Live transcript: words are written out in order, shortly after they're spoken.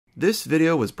This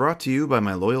video was brought to you by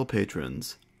my loyal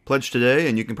patrons. Pledge today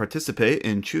and you can participate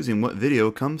in choosing what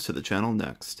video comes to the channel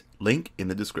next. Link in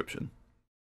the description.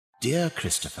 Dear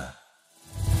Christopher,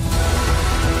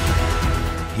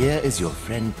 here is your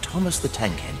friend Thomas the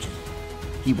Tank Engine.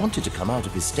 He wanted to come out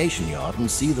of his station yard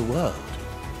and see the world.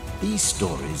 These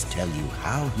stories tell you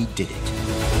how he did it.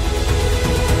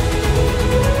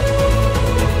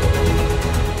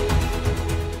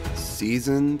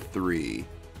 Season 3.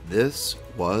 This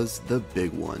was the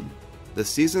big one. The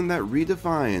season that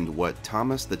redefined what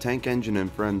Thomas the Tank Engine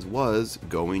and Friends was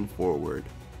going forward.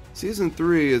 Season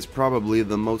 3 is probably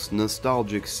the most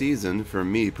nostalgic season for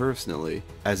me personally,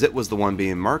 as it was the one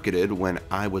being marketed when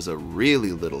I was a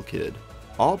really little kid.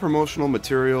 All promotional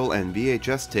material and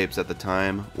VHS tapes at the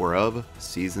time were of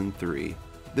Season 3.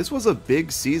 This was a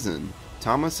big season,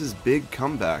 Thomas's big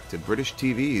comeback to British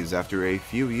TVs after a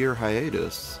few-year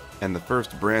hiatus, and the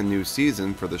first brand new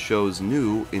season for the show's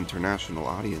new international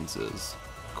audiences.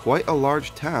 Quite a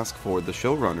large task for the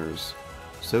showrunners.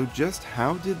 So just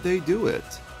how did they do it?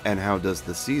 And how does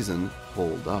the season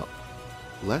hold up?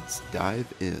 Let's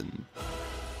dive in.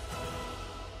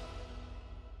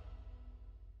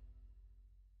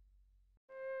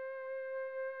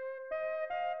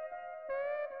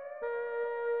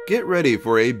 Get ready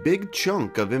for a big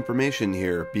chunk of information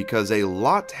here because a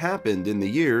lot happened in the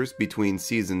years between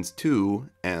seasons 2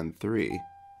 and 3.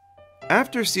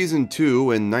 After season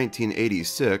 2 in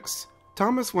 1986,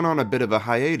 Thomas went on a bit of a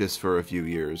hiatus for a few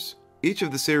years. Each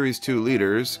of the series' two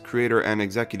leaders, creator and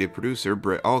executive producer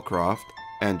Britt Allcroft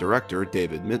and director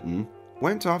David Mitton,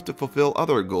 went off to fulfill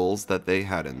other goals that they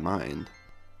had in mind.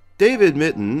 David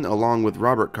Mitton, along with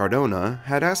Robert Cardona,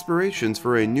 had aspirations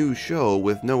for a new show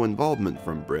with no involvement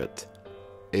from Britt.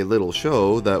 A little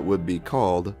show that would be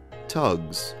called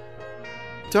Tugs.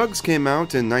 Tugs came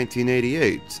out in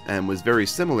 1988 and was very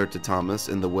similar to Thomas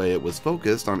in the way it was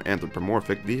focused on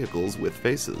anthropomorphic vehicles with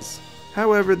faces.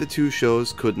 However, the two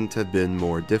shows couldn't have been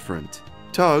more different.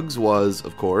 Tugs was,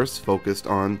 of course, focused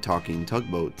on talking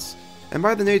tugboats, and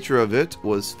by the nature of it,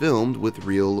 was filmed with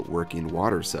real working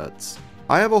water sets.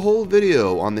 I have a whole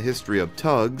video on the history of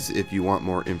Tugs if you want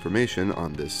more information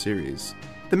on this series.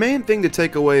 The main thing to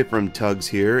take away from Tugs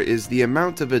here is the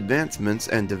amount of advancements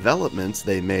and developments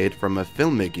they made from a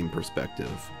filmmaking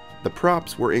perspective. The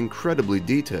props were incredibly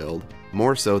detailed,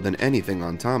 more so than anything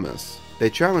on Thomas. They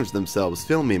challenged themselves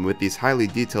filming with these highly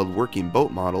detailed working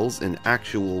boat models in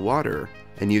actual water,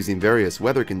 and using various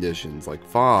weather conditions like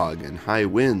fog and high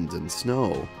winds and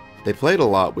snow. They played a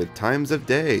lot with times of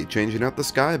day, changing out the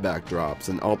sky backdrops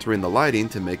and altering the lighting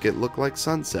to make it look like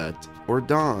sunset, or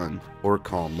dawn, or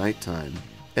calm nighttime.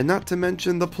 And not to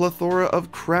mention the plethora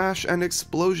of crash and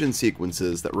explosion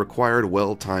sequences that required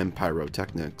well-timed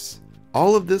pyrotechnics.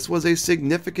 All of this was a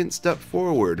significant step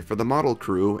forward for the model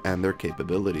crew and their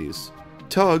capabilities.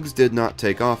 Tugs did not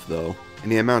take off though,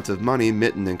 and the amount of money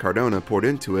Mitton and Cardona poured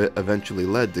into it eventually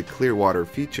led to Clearwater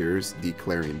Features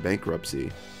declaring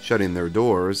bankruptcy, shutting their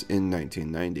doors in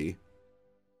 1990.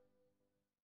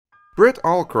 Britt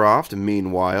Allcroft,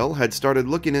 meanwhile, had started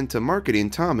looking into marketing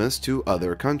Thomas to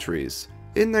other countries.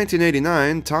 In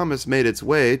 1989, Thomas made its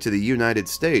way to the United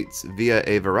States via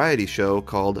a variety show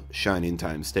called Shining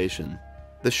Time Station.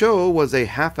 The show was a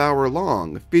half-hour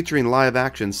long, featuring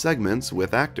live-action segments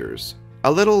with actors.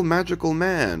 A little magical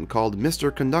man called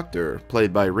Mr. Conductor,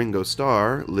 played by Ringo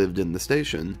Starr, lived in the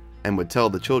station, and would tell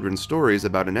the children stories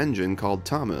about an engine called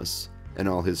Thomas, and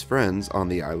all his friends on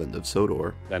the island of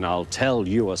Sodor. Then I'll tell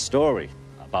you a story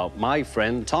about my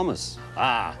friend Thomas.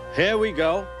 Here we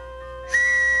go.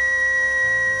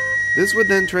 This would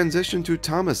then transition to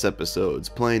Thomas episodes,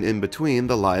 playing in between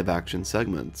the live-action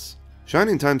segments.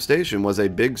 Shining Time Station was a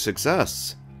big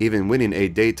success, even winning a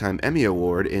Daytime Emmy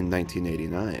Award in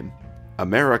 1989.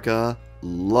 America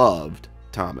loved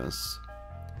Thomas.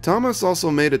 Thomas also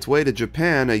made its way to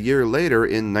Japan a year later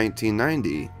in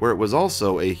 1990, where it was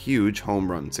also a huge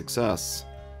home run success.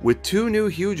 With two new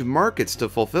huge markets to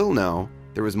fulfill now,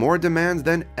 there was more demand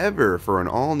than ever for an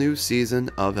all-new season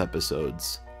of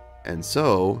episodes. And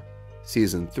so,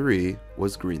 Season 3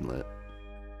 was greenlit.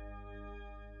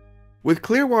 With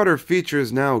Clearwater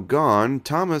Features now gone,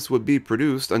 Thomas would be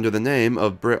produced under the name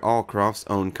of Britt Allcroft's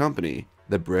own company,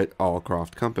 the Britt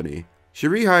Allcroft Company. She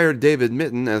rehired David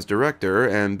Mitton as director,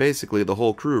 and basically the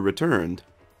whole crew returned.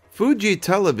 Fuji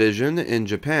Television in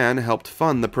Japan helped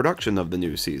fund the production of the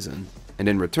new season, and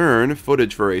in return,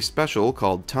 footage for a special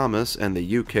called Thomas and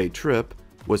the UK Trip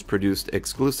was produced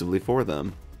exclusively for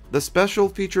them. The special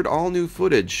featured all new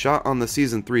footage shot on the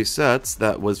Season 3 sets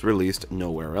that was released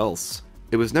nowhere else.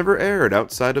 It was never aired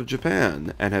outside of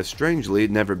Japan, and has strangely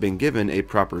never been given a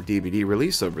proper DVD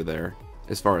release over there.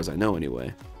 as far as I know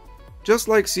anyway. Just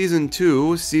like Season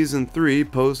 2, Season 3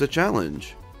 posed a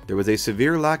challenge. There was a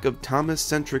severe lack of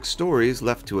Thomas-centric stories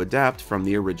left to adapt from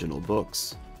the original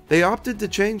books. They opted to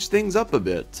change things up a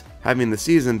bit, having the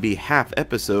season be half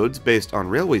episodes based on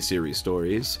Railway series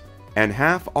stories, and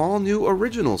half all new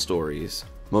original stories,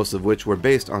 most of which were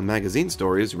based on magazine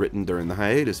stories written during the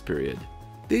hiatus period.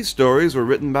 These stories were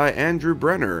written by Andrew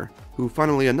Brenner, who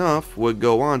funnily enough would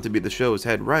go on to be the show's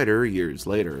head writer years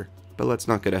later. But let's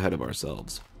not get ahead of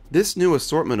ourselves. This new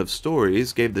assortment of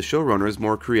stories gave the showrunners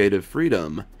more creative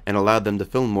freedom, and allowed them to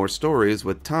film more stories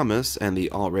with Thomas and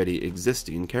the already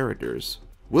existing characters.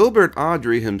 Wilbert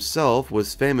Awdry himself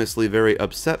was famously very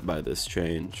upset by this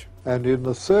change. And in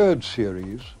the third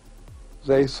series,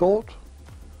 they thought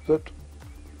that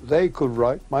they could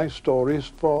write my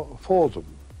stories for them.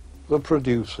 The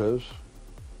producers,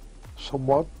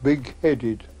 somewhat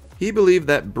big-headed. He believed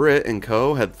that Britt and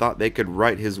co. had thought they could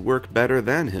write his work better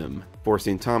than him,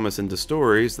 forcing Thomas into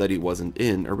stories that he wasn't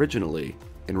in originally,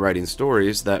 and writing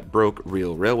stories that broke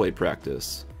real railway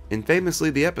practice. In famously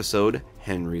the episode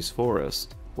Henry's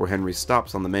Forest, where Henry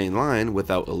stops on the main line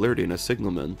without alerting a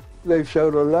signalman. They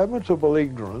showed a lamentable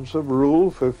ignorance of Rule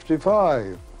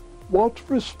 55. What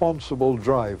responsible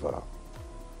driver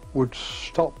would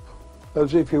stop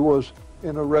as if he was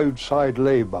in a roadside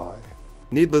lay-by?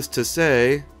 Needless to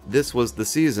say, this was the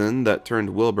season that turned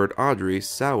Wilbert Awdry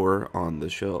sour on the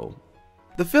show.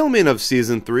 The filming of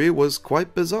Season 3 was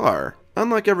quite bizarre.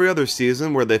 Unlike every other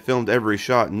season where they filmed every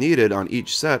shot needed on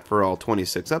each set for all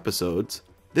 26 episodes,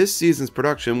 this season's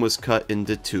production was cut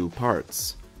into 2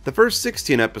 parts. The first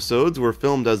 16 episodes were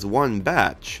filmed as one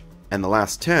batch, and the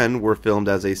last 10 were filmed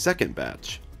as a second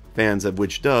batch, fans of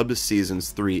which dubbed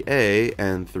Seasons 3A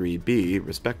and 3B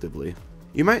respectively.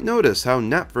 You might notice how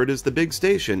Knapford is the big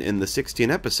station in the 16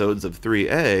 episodes of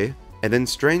 3A, and then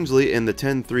strangely in the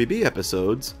 10 3B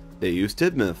episodes, they use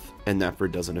Tidmouth, and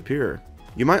Knapford doesn't appear.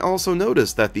 You might also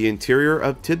notice that the interior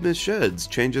of Tidmouth sheds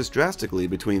changes drastically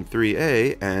between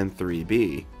 3A and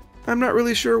 3B. I'm not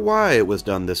really sure why it was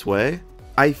done this way.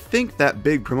 I think that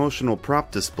big promotional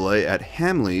prop display at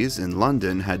Hamley's in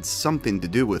London had something to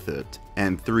do with it,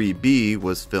 and 3B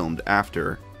was filmed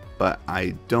after, but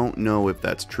I don't know if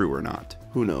that's true or not.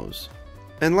 Who knows?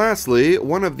 And lastly,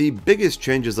 one of the biggest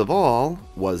changes of all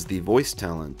was the voice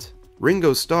talent.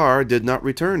 Ringo Starr did not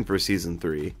return for Season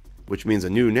 3, which means a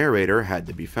new narrator had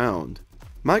to be found.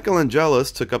 Michael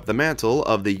Angelis took up the mantle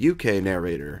of the UK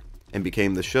narrator, and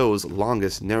became the show's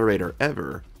longest narrator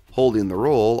ever, holding the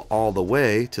role all the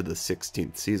way to the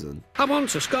 16th season. I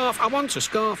want a scarf, I want a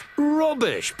scarf.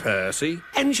 Rubbish, Percy.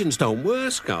 Engines don't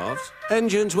wear scarves.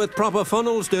 Engines with proper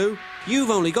funnels do. You've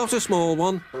only got a small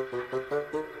one.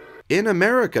 In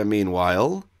America,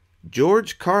 meanwhile,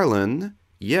 George Carlin,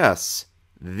 yes,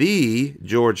 the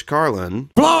George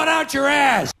Carlin, Blow it out your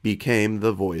ass! became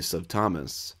the voice of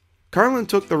Thomas. Carlin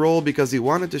took the role because he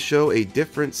wanted to show a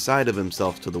different side of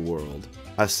himself to the world,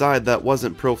 a side that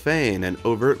wasn't profane and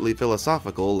overtly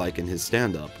philosophical like in his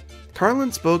stand-up.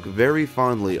 Carlin spoke very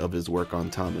fondly of his work on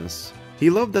Thomas. He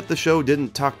loved that the show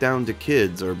didn't talk down to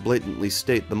kids or blatantly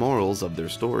state the morals of their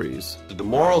stories. The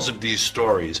morals of these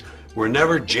stories were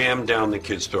never jammed down the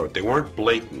kid's throat. They weren't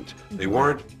blatant. They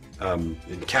weren't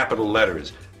in capital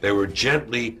letters. They were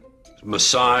gently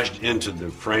massaged into the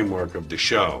framework of the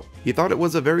show. He thought it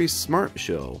was a very smart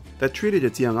show that treated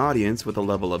its young audience with a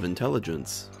level of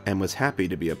intelligence, and was happy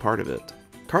to be a part of it.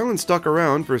 Carlin stuck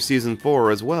around for Season 4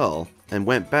 as well, and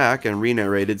went back and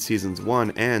re-narrated Seasons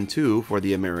 1 and 2 for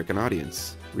the American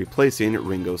audience, replacing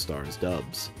Ringo Starr's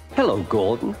dubs. Hello,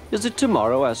 Gordon. Is it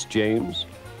tomorrow? Asked James.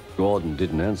 Gordon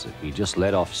didn't answer. He just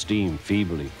let off steam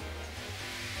feebly.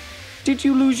 Did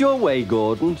you lose your way,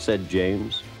 Gordon? Said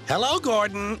James. Hello,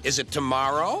 Gordon. Is it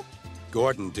tomorrow?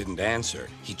 Gordon didn't answer.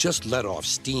 He just let off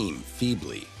steam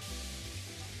feebly.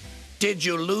 Did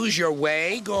you lose your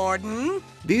way, Gordon?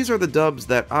 These are the dubs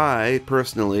that I,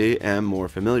 personally, am more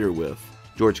familiar with.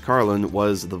 George Carlin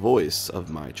was the voice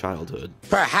of my childhood.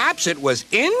 Perhaps it was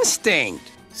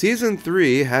instinct. Season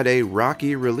 3 had a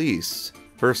rocky release,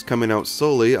 first coming out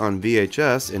solely on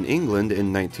VHS in England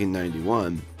in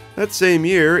 1991. That same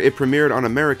year, it premiered on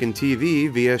American TV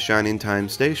via Shining Time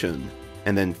Station,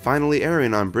 and then finally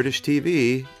airing on British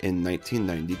TV in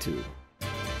 1992.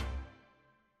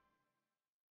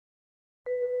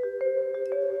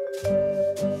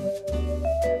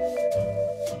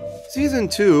 Season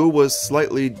 2 was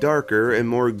slightly darker and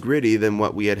more gritty than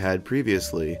what we had had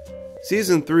previously.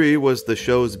 Season 3 was the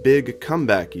show's big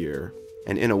comeback year,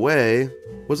 and in a way,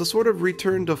 was a sort of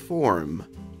return to form,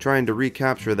 trying to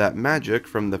recapture that magic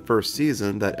from the first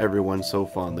season that everyone so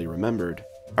fondly remembered.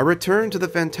 A return to the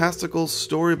fantastical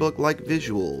storybook-like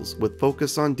visuals with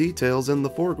focus on details in the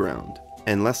foreground,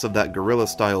 and less of that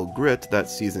guerrilla-style grit that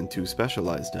Season 2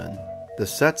 specialized in. The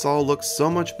sets all look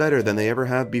so much better than they ever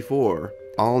have before,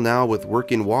 all now with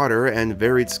working water and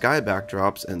varied sky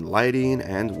backdrops and lighting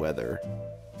and weather.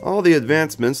 All the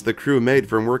advancements the crew made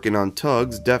from working on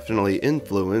Tugs definitely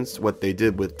influenced what they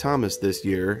did with Thomas this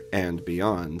year and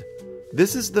beyond.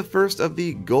 This is the first of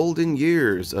the golden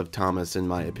years of Thomas in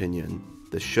my opinion.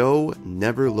 The show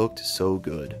never looked so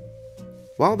good.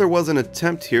 While there was an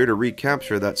attempt here to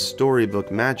recapture that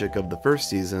storybook magic of the first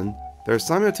season, there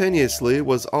simultaneously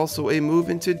was also a move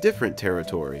into different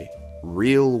territory.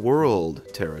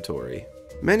 Real-world territory.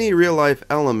 Many real-life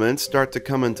elements start to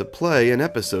come into play in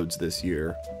episodes this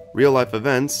year. Real-life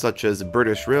events such as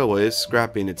British Railways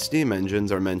scrapping its steam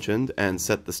engines are mentioned and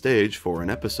set the stage for an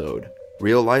episode.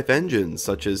 Real-life engines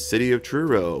such as City of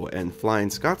Truro and Flying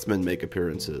Scotsman make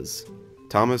appearances.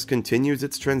 Thomas continues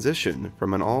its transition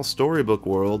from an all-storybook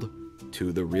world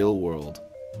to the real world.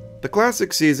 The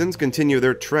classic seasons continue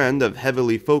their trend of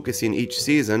heavily focusing each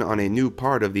season on a new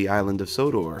part of the island of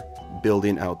Sodor,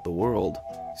 building out the world.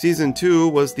 Season 2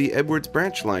 was the Edwards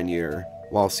Branch Line year,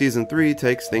 while Season 3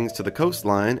 takes things to the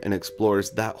coastline and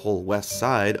explores that whole west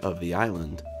side of the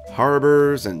island.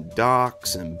 Harbors and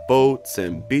docks and boats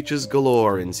and beaches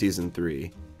galore in Season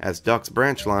 3, as Duck's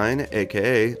Branch Line,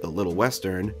 aka the Little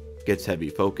Western, gets heavy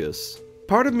focus.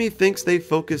 Part of me thinks they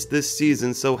focused this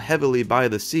season so heavily by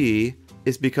the sea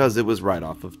is because it was right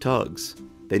off of Tugs.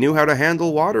 They knew how to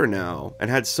handle water now, and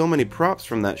had so many props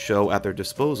from that show at their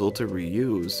disposal to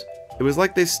reuse. It was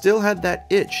like they still had that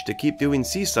itch to keep doing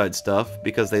seaside stuff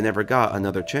because they never got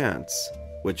another chance.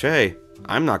 Which hey,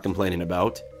 I'm not complaining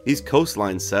about. These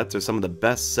coastline sets are some of the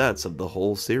best sets of the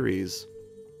whole series.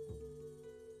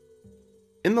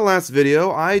 In the last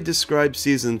video, I described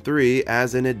Season 3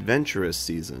 as an adventurous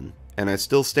season, and I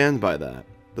still stand by that.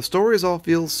 The stories all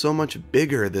feel so much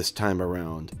bigger this time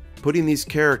around, putting these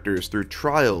characters through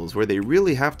trials where they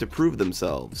really have to prove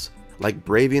themselves, like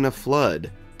braving a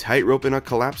flood, tightroping a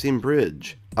collapsing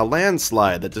bridge, a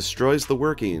landslide that destroys the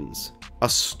workings, a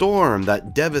storm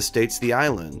that devastates the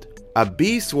island, a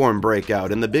bee swarm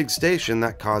breakout in the big station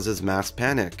that causes mass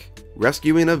panic,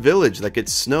 rescuing a village that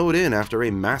gets snowed in after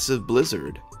a massive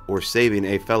blizzard, or saving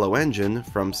a fellow engine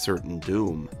from certain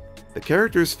doom. The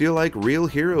characters feel like real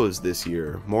heroes this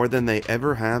year, more than they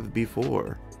ever have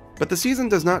before. But the season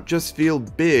does not just feel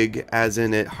big as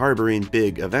in it harboring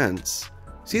big events.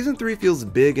 Season 3 feels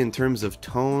big in terms of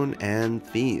tone and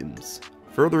themes,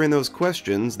 furthering those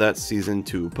questions that Season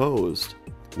 2 posed.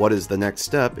 What is the next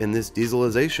step in this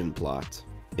dieselization plot?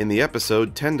 In the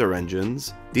episode Tender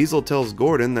Engines, Diesel tells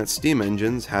Gordon that steam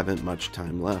engines haven't much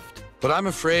time left. But I'm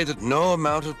afraid that no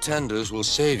amount of tenders will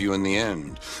save you in the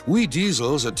end. We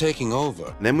diesels are taking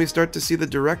over. Then we start to see the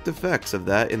direct effects of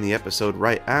that in the episode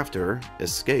right after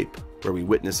Escape, where we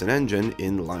witness an engine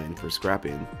in line for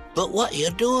scrapping. But what you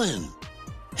doing?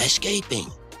 Escaping?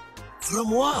 From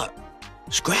what?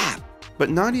 Scrap.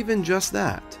 But not even just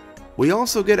that. We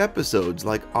also get episodes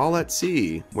like All at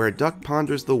Sea, where Duck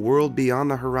ponders the world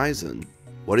beyond the horizon.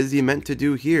 What is he meant to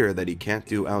do here that he can't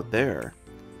do out there?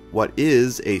 What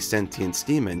is a sentient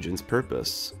steam engine's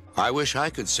purpose? I wish I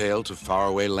could sail to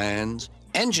faraway lands.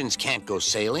 Engines can't go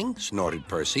sailing, snorted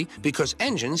Percy, because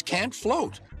engines can't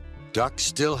float. Duck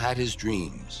still had his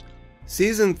dreams.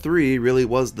 Season 3 really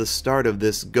was the start of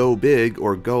this go big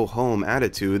or go home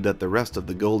attitude that the rest of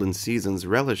the golden seasons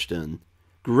relished in,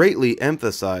 greatly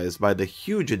emphasized by the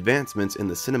huge advancements in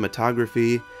the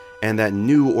cinematography and that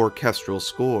new orchestral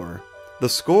score. The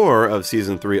score of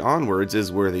Season 3 onwards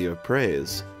is worthy of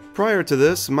praise. Prior to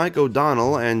this, Mike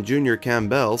O'Donnell and Junior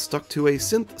Campbell stuck to a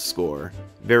synth score,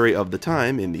 very of the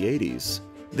time in the 80s.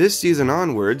 This season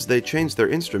onwards, they changed their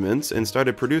instruments and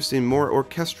started producing more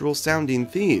orchestral sounding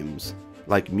themes,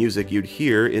 like music you'd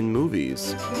hear in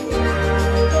movies.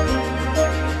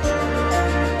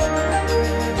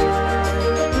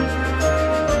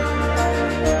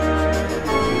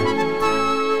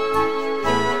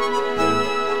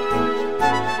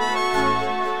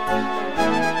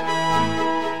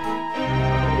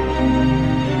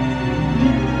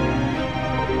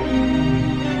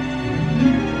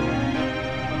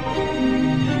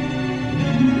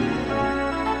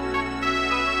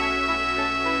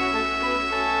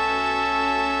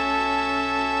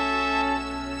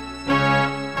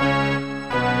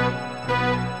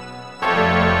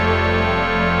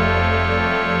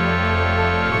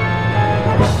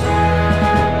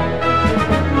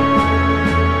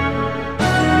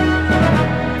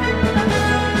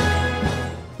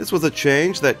 This was a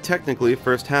change that technically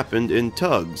first happened in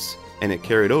Tugs, and it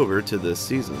carried over to this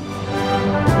season.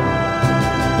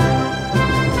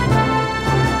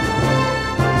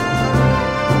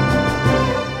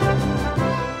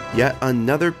 Yet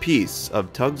another piece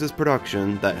of Tugs'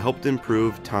 production that helped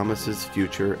improve Thomas's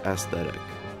future aesthetic.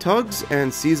 Tugs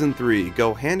and Season 3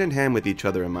 go hand in hand with each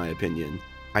other in my opinion.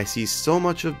 I see so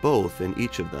much of both in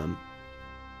each of them.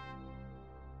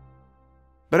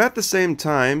 But at the same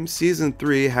time, Season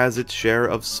 3 has its share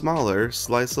of smaller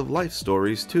slice-of-life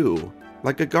stories too,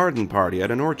 like a garden party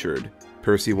at an orchard,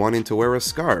 Percy wanting to wear a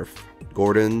scarf,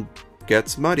 Gordon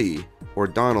gets muddy, or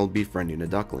Donald befriending a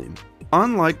duckling.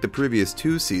 Unlike the previous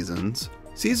 2 seasons,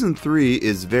 Season 3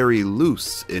 is very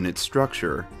loose in its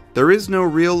structure. There is no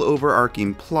real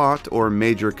overarching plot or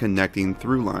major connecting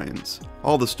through lines.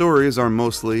 All the stories are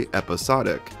mostly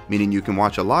episodic, meaning you can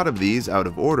watch a lot of these out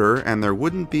of order and there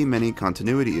wouldn't be many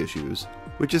continuity issues,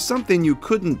 which is something you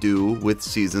couldn't do with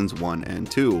Seasons 1 and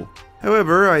 2.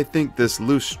 However, I think this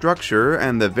loose structure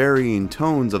and the varying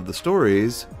tones of the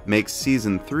stories makes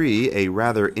Season 3 a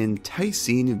rather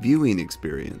enticing viewing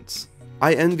experience.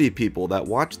 I envy people that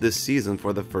watch this season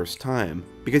for the first time,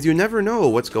 because you never know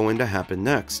what's going to happen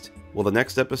next. Will the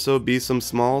next episode be some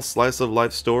small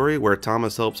slice-of-life story where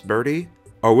Thomas helps Bertie?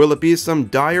 Or will it be some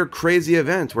dire crazy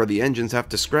event where the engines have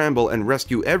to scramble and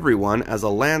rescue everyone as a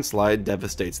landslide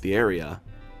devastates the area?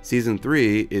 Season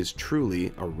 3 is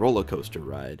truly a roller coaster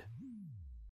ride.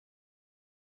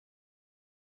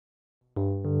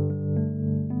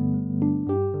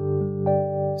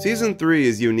 Season 3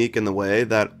 is unique in the way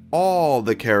that all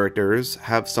the characters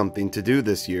have something to do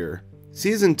this year.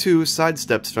 Season 2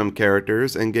 sidesteps from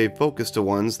characters and gave focus to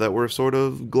ones that were sort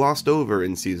of glossed over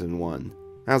in Season 1.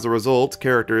 As a result,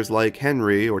 characters like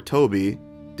Henry or Toby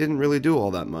didn't really do all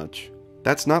that much.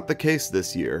 That's not the case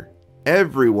this year.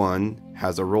 Everyone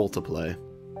has a role to play.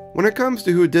 When it comes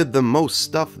to who did the most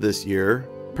stuff this year,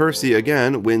 Percy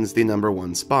again wins the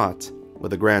 #1 spot,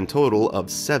 with a grand total of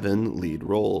 7 lead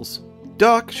roles.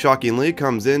 Duck, shockingly,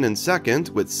 comes in second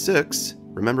with 6,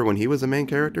 remember when he was a main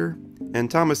character?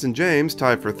 And Thomas and James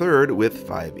tie for third with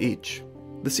 5 each.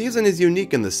 The season is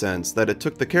unique in the sense that it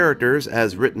took the characters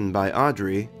as written by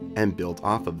Audrey and built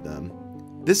off of them.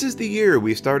 This is the year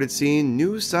we started seeing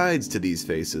new sides to these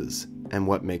faces, and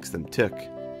what makes them tick.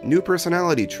 New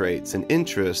personality traits and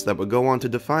interests that would go on to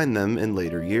define them in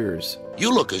later years.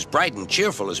 You look as bright and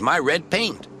cheerful as my red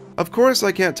paint. Of course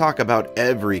I can't talk about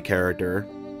every character,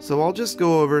 so I'll just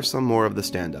go over some more of the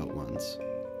standout ones.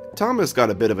 Thomas got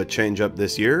a bit of a change up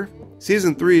this year.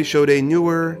 Season 3 showed a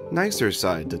newer, nicer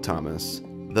side to Thomas.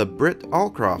 The Britt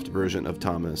Allcroft version of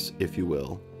Thomas, if you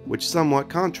will, which somewhat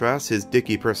contrasts his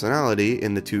dicky personality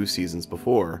in the 2 seasons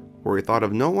before, where he thought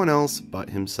of no one else but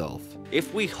himself.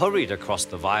 If we hurried across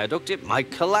the viaduct, it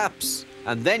might collapse,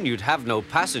 and then you'd have no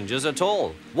passengers at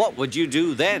all. What would you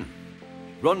do then?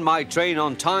 Run my train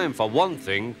on time for one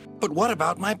thing. But what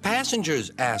about my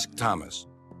passengers? Asked Thomas.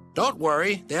 Don't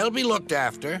worry, they'll be looked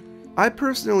after. I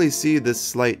personally see this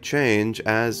slight change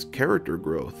as character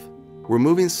growth. We're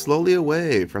moving slowly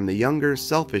away from the younger,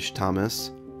 selfish Thomas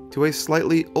to a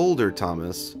slightly older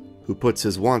Thomas who puts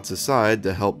his wants aside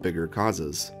to help bigger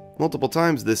causes. Multiple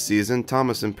times this season,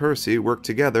 Thomas and Percy work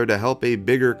together to help a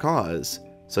bigger cause,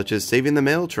 such as saving the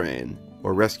mail train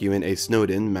or rescuing a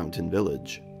snowed-in mountain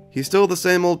village. He's still the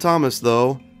same old Thomas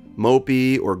though,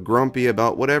 mopey or grumpy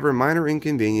about whatever minor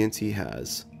inconvenience he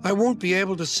has. I won't be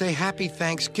able to say Happy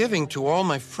Thanksgiving to all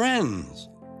my friends.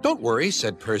 Don't worry,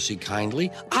 said Percy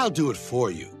kindly. I'll do it for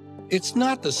you. It's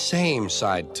not the same,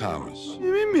 sighed Thomas.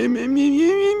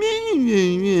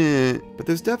 But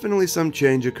there's definitely some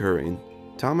change occurring.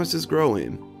 Thomas is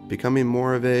growing, becoming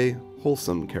more of a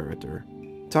wholesome character.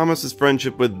 Thomas's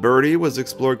friendship with Bertie was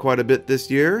explored quite a bit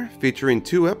this year, featuring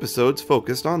 2 episodes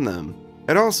focused on them.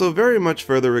 It also very much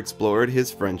further explored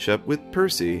his friendship with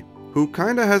Percy, who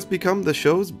kinda has become the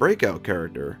show's breakout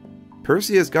character.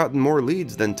 Percy has gotten more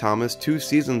leads than Thomas 2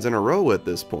 seasons in a row at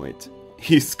this point.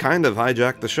 He's kind of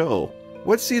hijacked the show.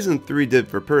 What Season 3 did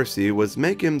for Percy was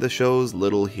make him the show's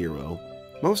little hero.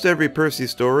 Most every Percy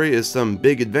story is some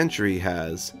big adventure he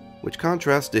has, which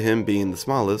contrasts to him being the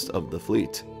smallest of the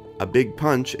fleet. A big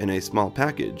punch in a small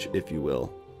package, if you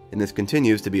will. And this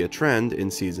continues to be a trend in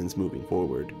seasons moving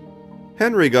forward.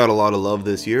 Henry got a lot of love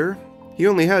this year. He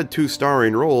only had 2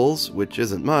 starring roles, which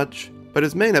isn't much, but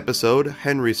his main episode,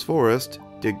 Henry's Forest,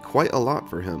 did quite a lot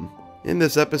for him. In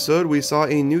this episode, we saw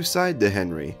a new side to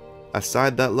Henry, a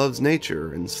side that loves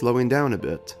nature and slowing down a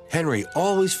bit. Henry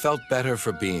always felt better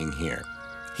for being here.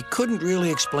 He couldn't really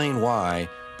explain why,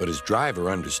 but his driver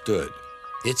understood.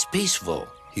 It's peaceful,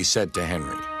 he said to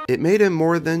Henry. It made him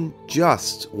more than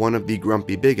just one of the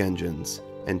grumpy big engines,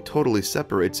 and totally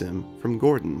separates him from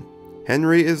Gordon.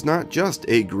 Henry is not just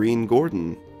a green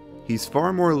Gordon. He's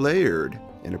far more layered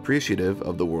and appreciative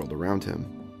of the world around him.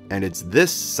 and it's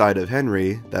this side of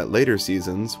Henry that later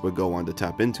seasons would go on to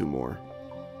tap into more.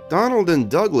 Donald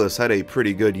and Douglas had a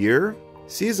pretty good year.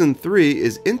 Season 3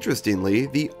 is interestingly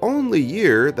the only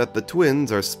year that the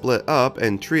twins are split up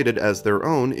and treated as their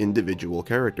own individual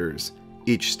characters,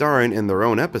 each starring in their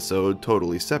own episode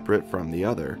totally separate from the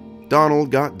other.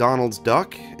 Donald got Donald's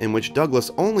Duck, in which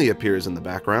Douglas only appears in the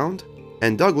background,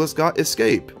 and Douglas got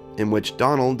Escape, in which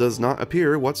Donald does not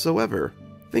appear whatsoever.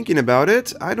 Thinking about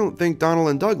it, I don't think Donald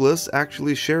and Douglas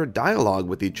actually share dialogue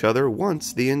with each other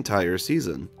once the entire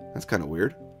season. That's kind of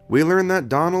weird. We learn that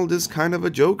Donald is kind of a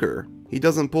joker. He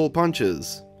doesn't pull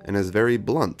punches, and is very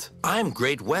blunt. I'm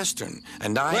Great Western,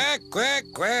 and I... Quack, quack,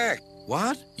 quack.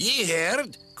 What? Ye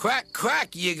heard? Quack,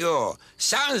 quack, ye go.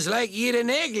 Sounds like ye'd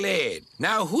an egg laid.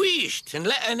 Now wheesht and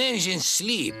let an engine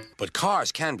sleep. But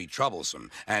cars can be troublesome,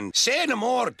 and say no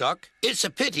more, Duck. It's a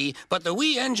pity, but the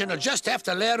wee engine'll just have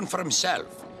to learn for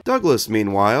himself. Douglas,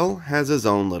 meanwhile, has his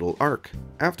own little arc.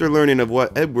 After learning of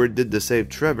what Edward did to save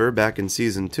Trevor back in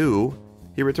Season 2,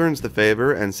 he returns the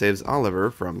favor and saves Oliver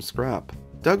from Scrap.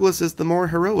 Douglas is the more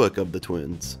heroic of the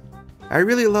twins. I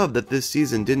really love that this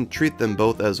season didn't treat them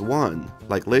both as one,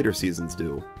 like later seasons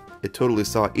do. It totally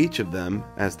saw each of them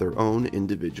as their own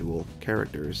individual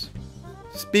characters.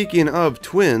 Speaking of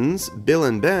twins, Bill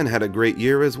and Ben had a great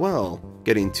year as well,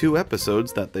 getting 2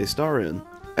 episodes that they star in.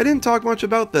 I didn't talk much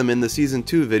about them in the Season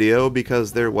 2 video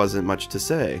because there wasn't much to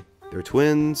say. They're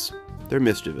twins, they're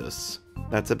mischievous.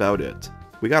 That's about it.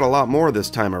 We got a lot more this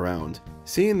time around,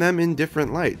 seeing them in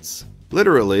different lights.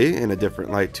 Literally in a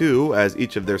different light too, as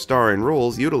each of their starring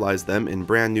roles utilize them in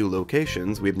brand new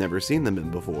locations we've never seen them in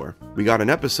before. We got an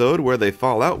episode where they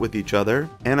fall out with each other,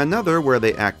 and another where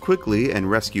they act quickly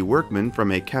and rescue workmen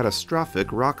from a catastrophic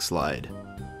rockslide.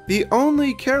 The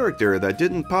only character that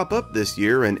didn't pop up this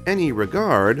year in any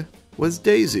regard was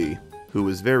Daisy, who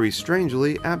was very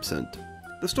strangely absent.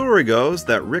 The story goes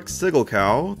that Rick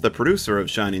Sigelkow, the producer of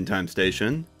Shining Time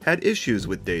Station, had issues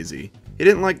with Daisy. He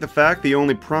didn't like the fact the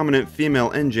only prominent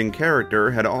female engine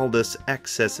character had all this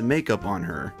excess makeup on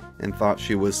her, and thought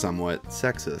she was somewhat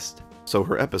sexist. So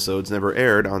her episodes never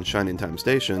aired on Shining Time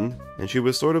Station, and she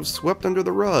was sort of swept under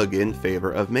the rug in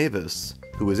favor of Mavis,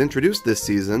 who was introduced this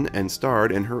season and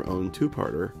starred in her own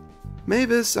 2-parter.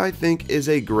 Mavis, I think, is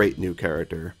a great new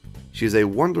character. She's a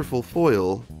wonderful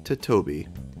foil to Toby.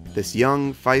 This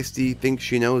young, feisty,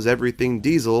 thinks-she-knows-everything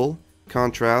Diesel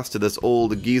contrasts to this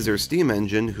old geezer steam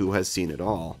engine who has seen it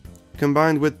all.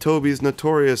 Combined with Toby's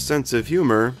notorious sense of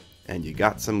humor, and you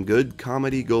got some good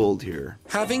comedy gold here.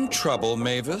 Having trouble,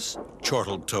 Mavis?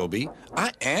 Chortled Toby.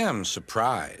 I am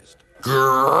surprised.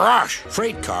 Gosh!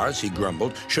 Freight cars, he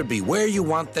grumbled, should be where you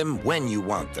want them, when you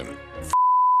want them.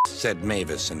 Said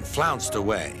Mavis and flounced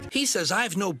away. He says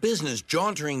I've no business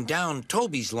jauntering down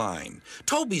Toby's line.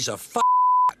 Toby's a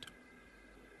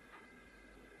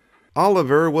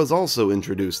Oliver was also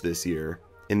introduced this year,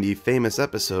 in the famous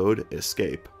episode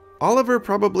Escape. Oliver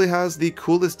probably has the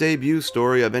coolest debut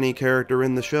story of any character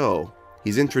in the show.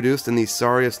 He's introduced in the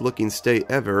sorriest looking state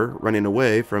ever, running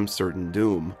away from certain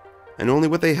doom. And only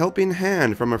with a helping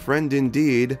hand from a friend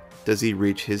indeed does he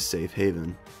reach his safe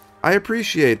haven. I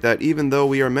appreciate that even though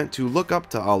we are meant to look up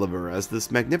to Oliver as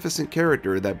this magnificent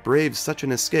character that braves such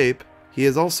an escape, he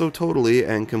is also totally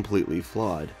and completely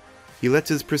flawed. He lets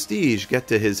his prestige get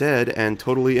to his head and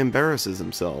totally embarrasses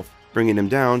himself, bringing him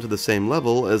down to the same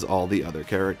level as all the other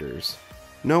characters.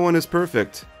 No one is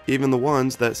perfect, even the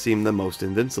ones that seem the most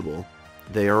invincible.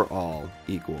 They are all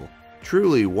equal.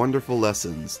 Truly wonderful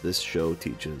lessons this show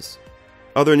teaches.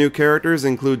 Other new characters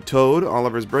include Toad,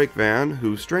 Oliver's brake van,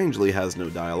 who strangely has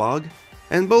no dialogue,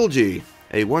 and Bulgy,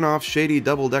 a one-off shady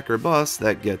double-decker bus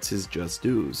that gets his just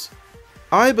dues.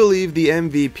 I believe the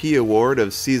MVP award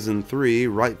of Season 3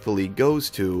 rightfully goes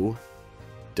to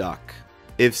Duck.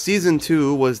 If Season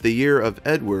 2 was the year of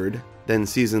Edward, then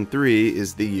Season 3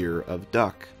 is the year of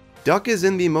Duck. Duck is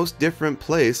in the most different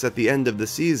place at the end of the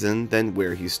season than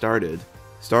where he started,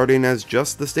 starting as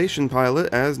just the station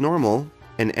pilot as normal,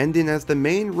 and ending as the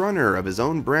main runner of his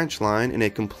own branch line in a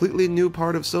completely new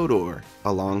part of Sodor,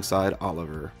 alongside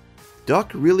Oliver.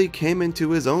 Duck really came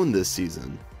into his own this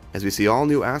season, as we see all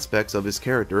new aspects of his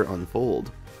character unfold.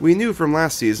 We knew from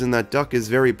last season that Duck is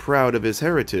very proud of his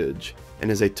heritage, and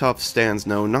is a tough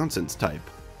stands-no-nonsense type.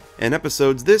 And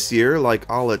episodes this year, like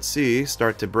All at Sea,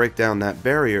 start to break down that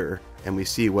barrier, and we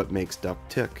see what makes Duck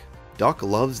tick. Duck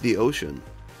loves the ocean,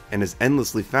 and is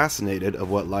endlessly fascinated of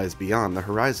what lies beyond the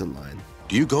horizon line.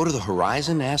 Do you go to the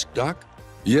horizon? Asked Duck.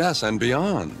 Yes, and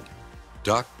beyond.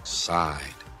 Duck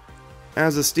sighed.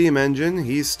 As a steam engine,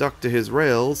 he's stuck to his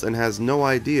rails and has no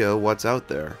idea what's out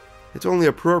there. It's only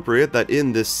appropriate that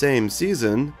in this same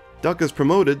season, Duck is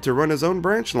promoted to run his own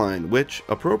branch line, which,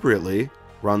 appropriately,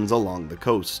 runs along the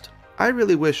coast. I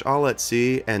really wish All at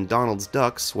Sea and Donald's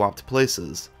Duck swapped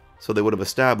places, so they would have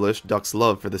established Duck's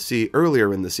love for the sea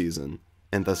earlier in the season,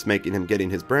 and thus making him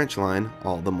getting his branch line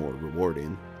all the more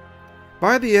rewarding.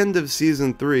 By the end of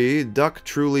Season 3, Duck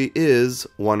truly is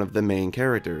one of the main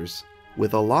characters,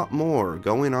 with a lot more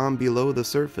going on below the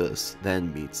surface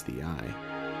than meets the eye.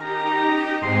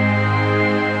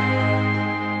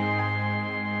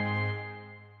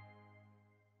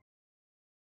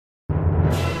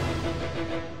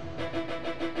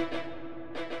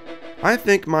 I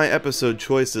think my episode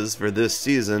choices for this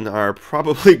season are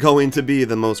probably going to be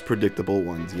the most predictable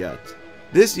ones yet.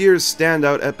 This year's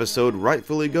standout episode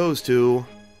rightfully goes to,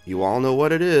 you all know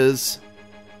what it is,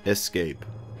 Escape.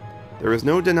 There is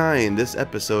no denying this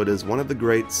episode is one of the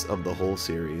greats of the whole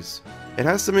series. It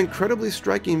has some incredibly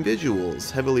striking visuals,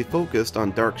 heavily focused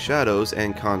on dark shadows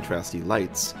and contrasty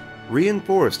lights,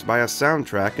 reinforced by a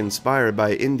soundtrack inspired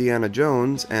by Indiana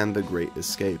Jones and The Great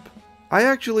Escape. I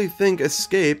actually think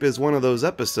Escape is one of those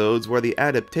episodes where the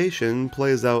adaptation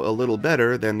plays out a little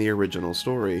better than the original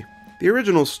story. The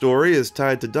original story is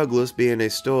tied to Douglas being a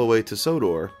stowaway to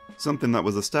Sodor, something that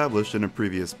was established in a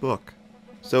previous book.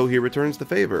 So he returns the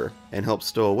favor, and helps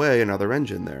stow away another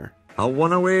engine there. I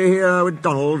won away here with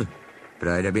Donald, but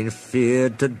I'd have been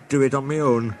feared to do it on my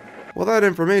own. Well, that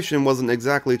information wasn't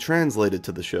exactly translated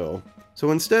to the show.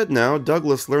 So instead now,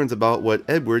 Douglas learns about what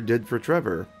Edward did for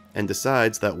Trevor, and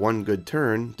decides that one good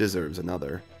turn deserves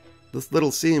another. This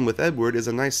little scene with Edward is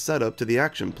a nice setup to the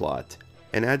action plot,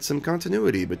 and adds some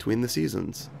continuity between the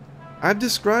seasons. I've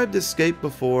described Escape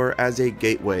before as a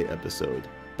gateway episode.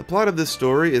 The plot of this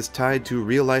story is tied to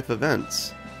real-life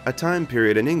events, a time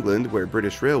period in England where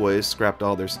British railways scrapped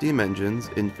all their steam engines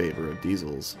in favor of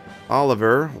diesels.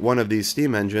 Oliver, one of these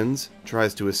steam engines,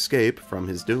 tries to escape from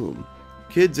his doom.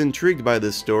 Kids intrigued by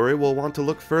this story will want to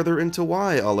look further into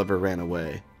why Oliver ran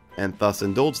away, and thus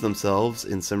indulge themselves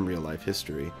in some real-life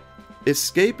history.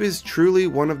 Escape is truly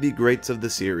one of the greats of the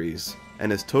series,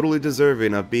 and is totally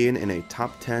deserving of being in a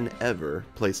top 10 ever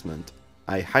placement.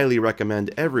 I highly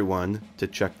recommend everyone to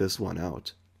check this one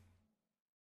out.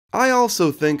 I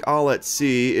also think All at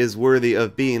Sea is worthy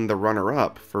of being the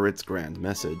runner-up for its grand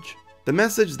message. The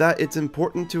message that it's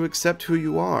important to accept who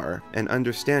you are, and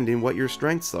understanding what your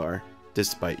strengths are,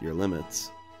 despite your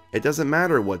limits. It doesn't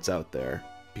matter what's out there,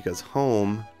 because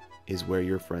home is where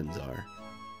your friends are.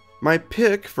 My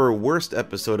pick for worst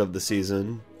episode of the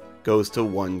season goes to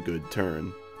One Good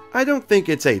Turn. I don't think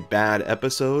it's a bad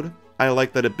episode. I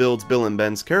like that it builds Bill and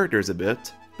Ben's characters a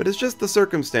bit, but it's just the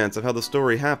circumstance of how the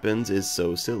story happens is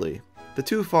so silly. The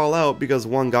two fall out because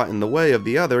one got in the way of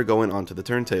the other going onto the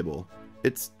turntable.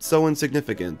 It's so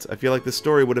insignificant. I feel like the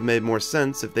story would have made more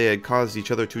sense if they had caused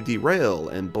each other to derail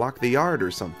and block the yard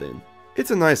or something.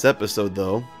 It's a nice episode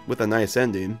though, with a nice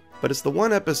ending, but it's the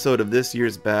one episode of this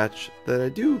year's batch that I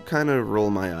do kind of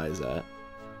roll my eyes at.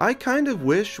 I kind of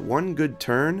wish One Good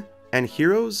Turn and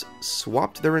Heroes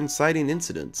swapped their inciting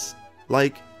incidents.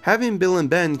 Like, having Bill and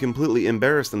Ben completely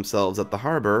embarrass themselves at the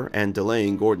harbor and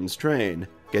delaying Gordon's train,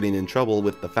 getting in trouble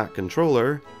with the Fat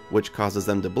Controller, which causes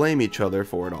them to blame each other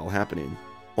for it all happening,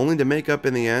 only to make up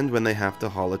in the end when they have to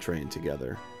haul a train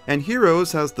together. And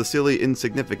Heroes has the silly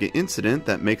insignificant incident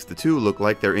that makes the two look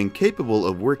like they're incapable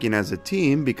of working as a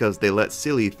team because they let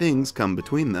silly things come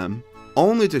between them,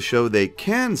 only to show they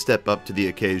can step up to the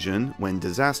occasion when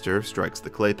disaster strikes the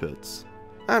clay pits.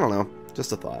 I don't know,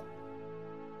 just a thought.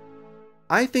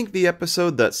 I think the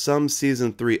episode that sums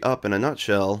Season 3 up in a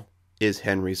nutshell is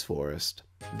Henry's Forest.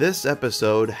 This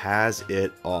episode has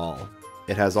it all.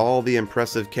 It has all the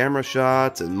impressive camera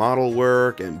shots and model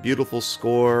work and beautiful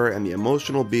score and the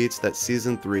emotional beats that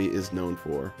Season 3 is known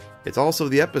for. It's also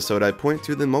the episode I point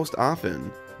to the most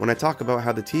often when I talk about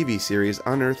how the TV series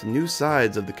unearthed new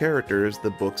sides of the characters the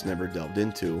books never delved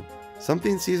into,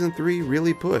 something Season 3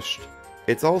 really pushed.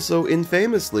 It's also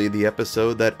infamously the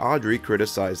episode that Audrey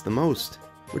criticized the most,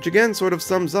 which again sort of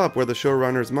sums up where the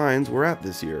showrunners' minds were at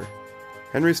this year.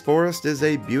 Henry's Forest is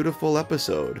a beautiful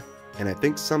episode, and I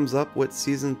think sums up what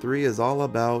Season 3 is all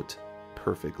about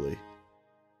perfectly.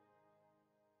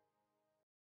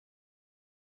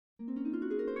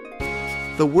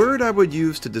 The word I would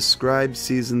use to describe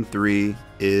Season 3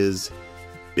 is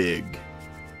big.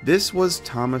 This was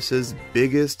Thomas's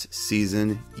biggest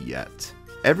season yet.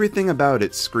 Everything about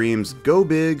it screams go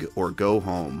big or go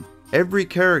home. Every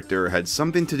character had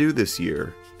something to do this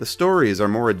year. The stories are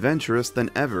more adventurous than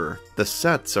ever. The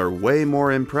sets are way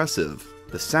more impressive.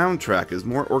 The soundtrack is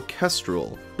more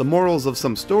orchestral. The morals of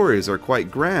some stories are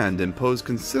quite grand and pose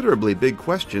considerably big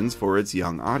questions for its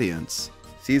young audience.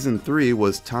 Season 3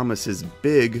 was Thomas's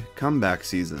big comeback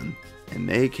season, and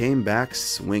they came back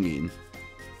swinging.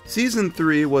 Season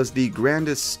 3 was the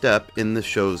grandest step in the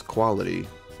show's quality,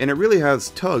 and it really has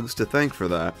Tugs to thank for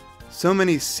that. So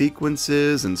many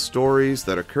sequences and stories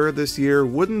that occurred this year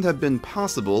wouldn't have been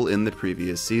possible in the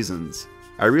previous seasons.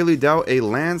 I really doubt a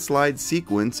landslide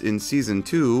sequence in Season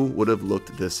 2 would have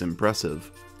looked this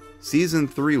impressive. Season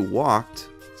 3 walked,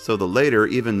 so the later,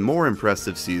 even more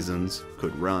impressive seasons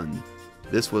could run.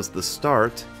 This was the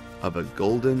start of a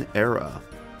golden era.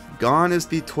 Gone is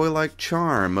the toy-like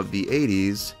charm of the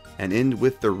 80s, and in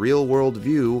with the real-world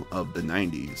view of the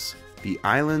 90s. The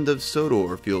island of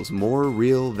Sodor feels more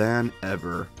real than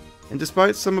ever. And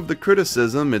despite some of the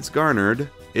criticism it's garnered,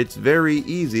 it's very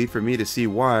easy for me to see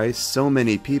why so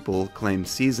many people claim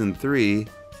Season 3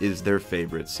 is their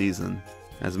favorite season.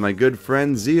 As my good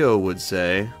friend Zio would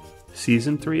say,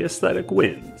 Season 3 aesthetic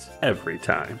wins every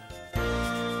time.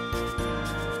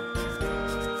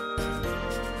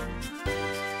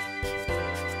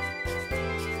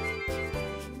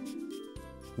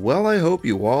 Well, I hope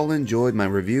you all enjoyed my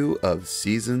review of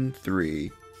Season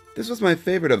 3. This was my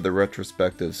favorite of the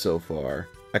retrospectives so far.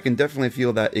 I can definitely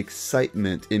feel that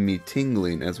excitement in me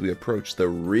tingling as we approach the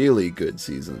really good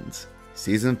seasons.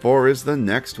 Season 4 is the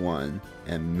next one,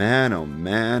 and man oh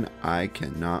man, I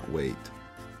cannot wait.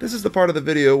 This is the part of the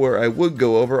video where I would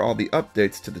go over all the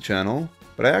updates to the channel,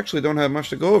 but I actually don't have much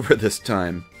to go over this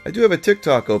time. I do have a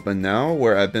TikTok open now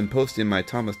where I've been posting my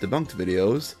Thomas Debunked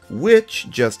videos, which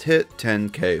just hit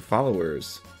 10k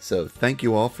followers. So thank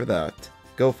you all for that.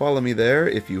 Go follow me there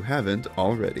if you haven't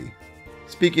already.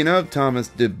 Speaking of Thomas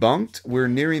Debunked, we're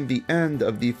nearing the end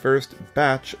of the first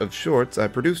batch of shorts I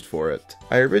produced for it.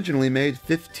 I originally made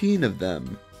 15 of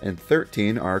them, and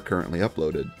 13 are currently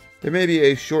uploaded. There may be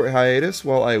a short hiatus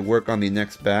while I work on the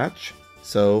next batch,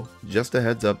 so just a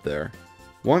heads up there.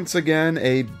 Once again,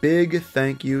 a big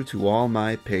thank you to all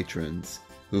my patrons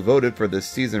who voted for this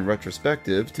season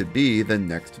retrospective to be the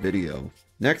next video.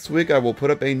 Next week I will put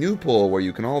up a new poll where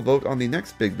you can all vote on the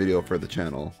next big video for the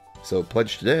channel, so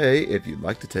pledge today if you'd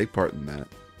like to take part in that.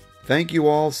 Thank you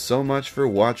all so much for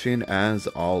watching as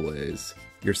always.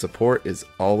 Your support is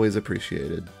always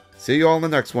appreciated. See you all in the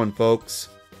next one, folks.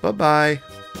 Bye-bye.